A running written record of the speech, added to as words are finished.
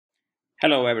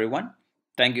Hello everyone,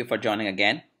 thank you for joining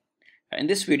again. In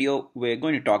this video, we're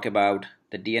going to talk about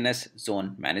the DNS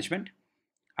Zone Management.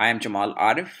 I am Jamal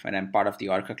Arif and I'm part of the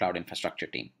Oracle Cloud Infrastructure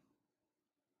team.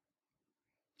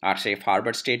 Our safe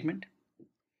harbor statement.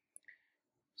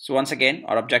 So once again,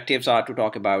 our objectives are to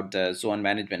talk about the zone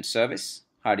management service,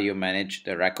 how do you manage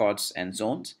the records and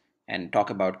zones, and talk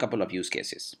about a couple of use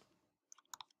cases.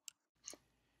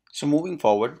 So moving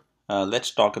forward,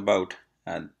 let's talk about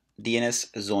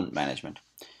DNS Zone Management.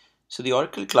 So the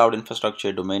Oracle Cloud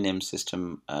Infrastructure Domain Name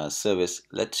System service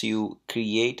lets you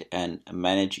create and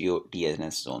manage your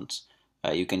DNS zones.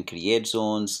 You can create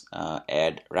zones,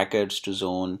 add records to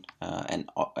zone, and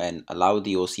allow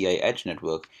the OCI Edge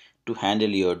network to handle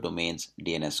your domain's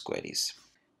DNS queries.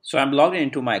 So I'm logged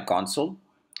into my console.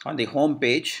 On the home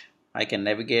page, I can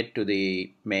navigate to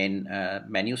the main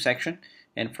menu section,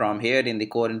 and from here in the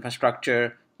core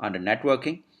infrastructure under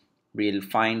networking, we'll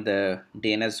find the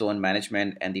DNS zone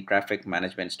management and the traffic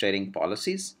management steering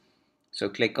policies. So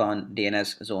click on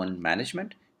DNS zone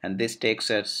management, and this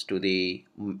takes us to the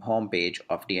home page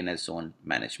of DNS zone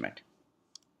management.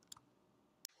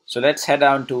 So let's head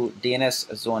down to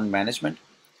DNS zone management.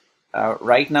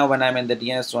 Right now, when I'm in the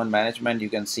DNS zone management, you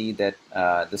can see that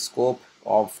the scope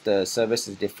of the service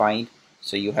is defined.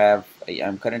 So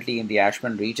I'm currently in the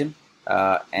Ashburn region,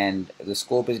 and the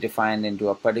scope is defined into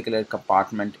a particular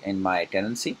compartment in my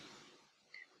tenancy.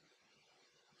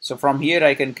 So from here,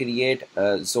 I can create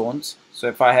zones. So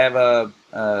if I have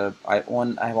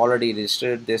I've already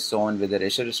registered this zone with the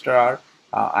registrar.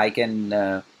 I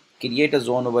can create a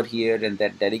zone over here and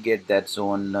then delegate that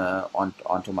zone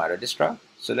onto my registrar.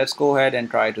 So let's go ahead and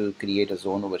try to create a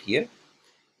zone over here.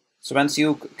 So once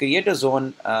you create a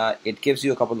zone, it gives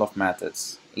you a couple of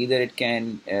methods. Either it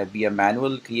can be a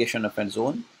manual creation of a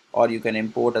zone, or you can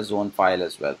import a zone file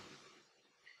as well.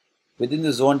 Within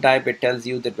the zone type, it tells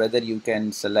you that whether you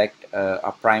can select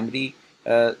a primary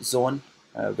zone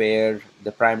where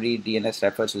the primary DNS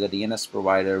refers to the DNS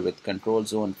provider with control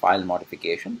zone file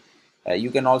modification. You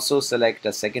can also select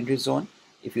a secondary zone.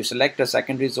 If you select a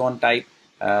secondary zone type,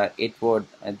 it would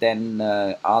then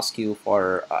ask you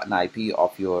for an IP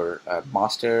of your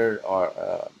master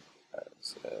or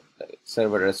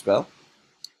server as well.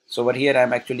 So over here,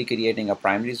 I'm actually creating a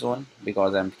primary zone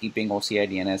because I'm keeping OCI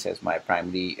DNS as my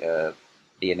primary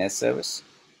DNS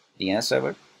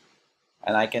server,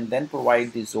 and I can then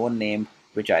provide the zone name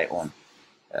which I own.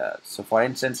 So for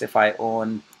instance, if I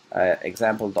own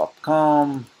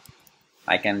example.com,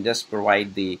 I can just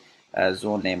provide the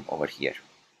zone name over here.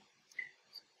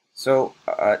 So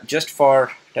just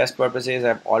for test purposes,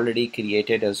 I've already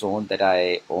created a zone that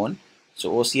I own. So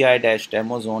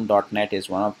OCI-demozone.net is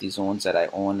one of the zones that I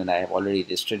own, and I have already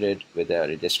registered it with a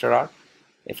registrar.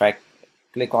 If I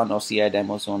click on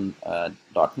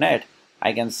OCI-demozone.net,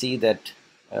 I can see that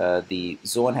the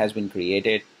zone has been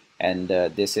created, and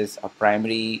this is a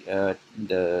primary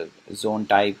the zone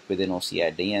type within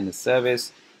OCI DNS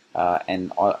service,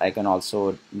 and I can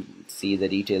also see the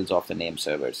details of the name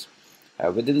servers.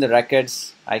 Within the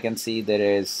records, I can see there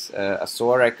is a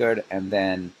SOA record and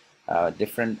then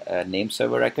different name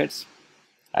server records.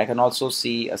 I can also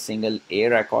see a single A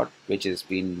record which has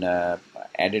been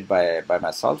added by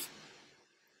myself.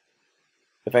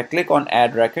 If I click on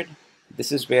add record, this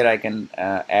is where I can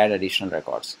add additional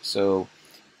records. So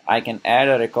I can add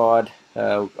a record,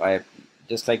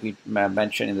 just like we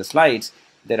mentioned in the slides,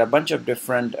 there are a bunch of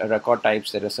different record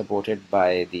types that are supported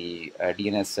by the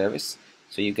DNS service.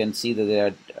 So you can see that there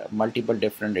are multiple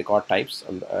different record types.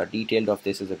 Detailed of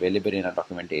this is available in our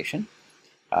documentation.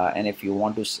 And if you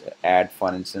want to add,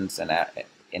 for instance, an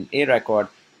A record,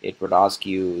 it would ask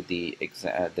you the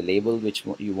label which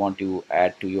you want to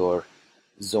add to your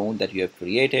zone that you have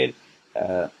created,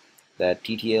 the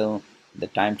TTL, the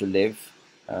time to live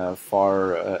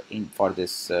for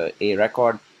this A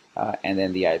record, and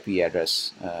then the IP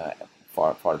address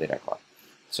for the record.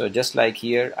 So just like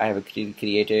here, I have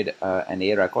created an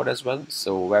A record as well.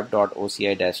 So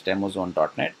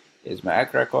web.oci-demozone.net is my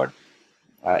ACK record.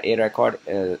 A record,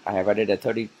 I have added a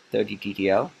 30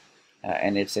 TTL,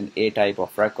 and it's an A type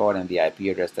of record, and the IP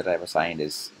address that I've assigned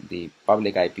is the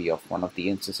public IP of one of the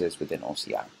instances within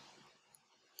OCI.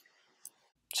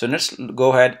 So let's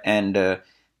go ahead and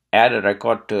add a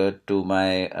record to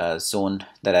my zone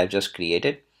that I've just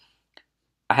created.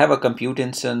 I have a compute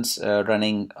instance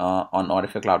running on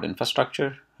Oracle Cloud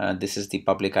Infrastructure. This is the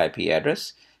public IP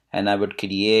address, and I would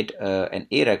create an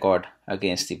A record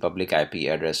against the public IP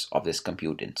address of this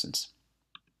compute instance.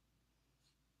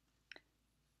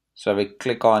 So I will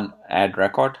click on add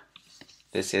record.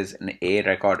 This is an A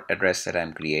record address that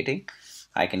I'm creating.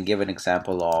 I can give an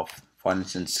example of for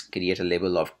instance, create a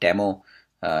label of demo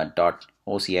dot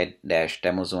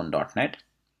oci-demozone.net.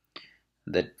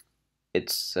 That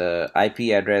its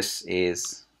IP address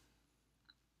is,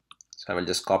 so I will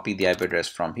just copy the IP address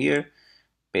from here,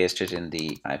 paste it in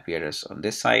the IP address on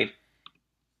this side,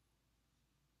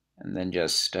 and then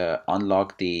just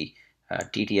unlock the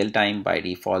TTL time. By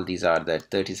default, these are the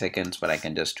 30 seconds, but I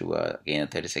can just do again a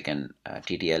 30-second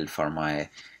TTL for my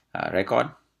record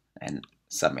and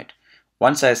submit.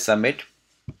 Once I submit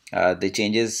the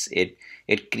changes, it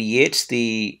creates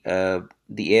the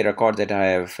A record that I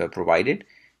have provided,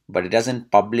 but it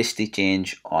doesn't publish the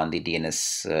change on the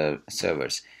DNS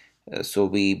servers. So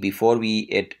before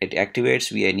it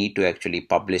activates, we need to actually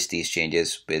publish these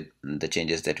changes with the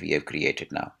changes that we have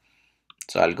created now.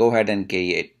 So I'll go ahead and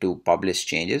create to publish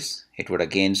changes. It would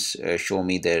again show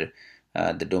me the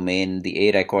domain, the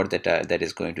A record that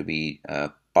is going to be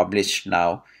published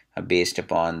now based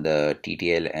upon the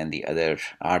TTL and the other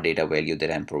R data value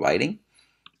that I'm providing.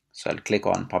 So I'll click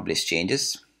on publish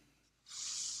changes.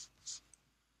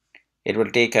 It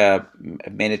will take a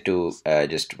minute to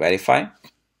just verify.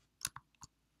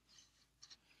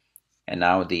 And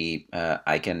now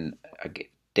I can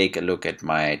take a look at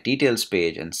my details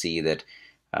page and see that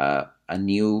a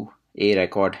new A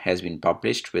record has been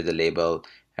published with the label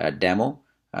demo,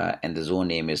 and the zone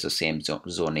name is the same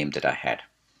zone name that I had.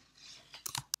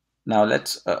 Now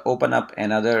let's open up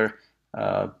another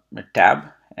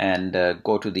tab and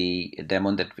go to the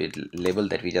demo label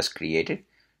that we just created.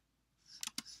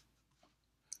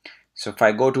 So if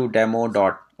I go to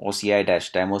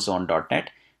demo.oci-demozone.net,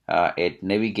 it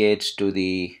navigates to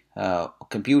the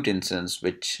compute instance,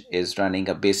 which is running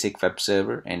a basic web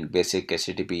server and basic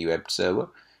HTTP web server,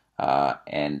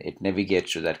 and it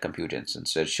navigates to that compute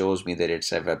instance. So it shows me that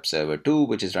it's a web server 2,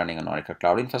 which is running on Oracle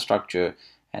Cloud Infrastructure,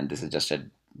 and this is just a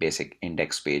basic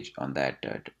index page on that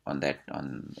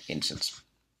instance.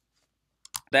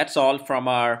 That's all from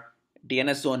our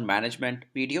DNS Zone Management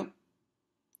video.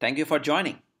 Thank you for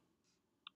joining.